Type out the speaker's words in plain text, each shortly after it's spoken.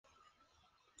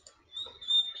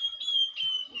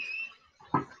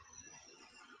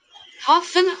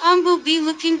Hoffenheim will be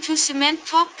looking to cement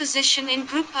top position in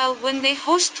Group L when they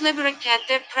host Liberec at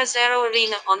their Prezero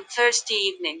Arena on Thursday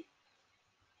evening.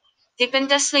 The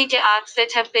Bundesliga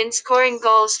outfit have been scoring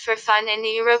goals for fun in the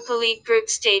Europa League group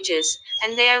stages,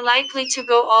 and they are likely to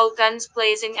go all guns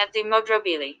blazing at the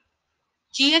Modrobili.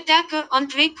 Key attacker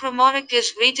Andrei Kramaric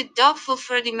is rated doubtful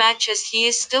for the match as he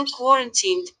is still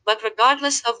quarantined, but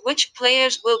regardless of which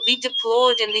players will be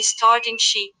deployed in the starting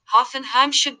sheet,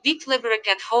 Hoffenheim should beat Liberec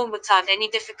at home without any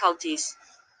difficulties.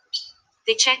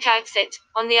 The Czech outfit,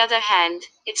 on the other hand,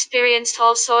 experienced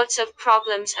all sorts of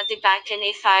problems at the back in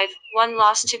a 5-1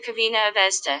 loss to Kavina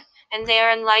Avesta, and they are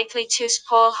unlikely to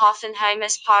spoil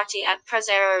Hoffenheim's party at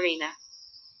Prezero Arena.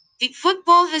 The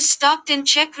football has stopped in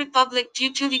Czech Republic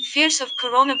due to the fears of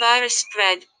coronavirus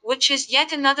spread, which is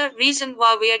yet another reason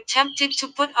why we are tempted to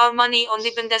put our money on the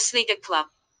Bundesliga club.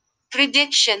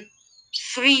 Prediction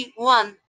 3-1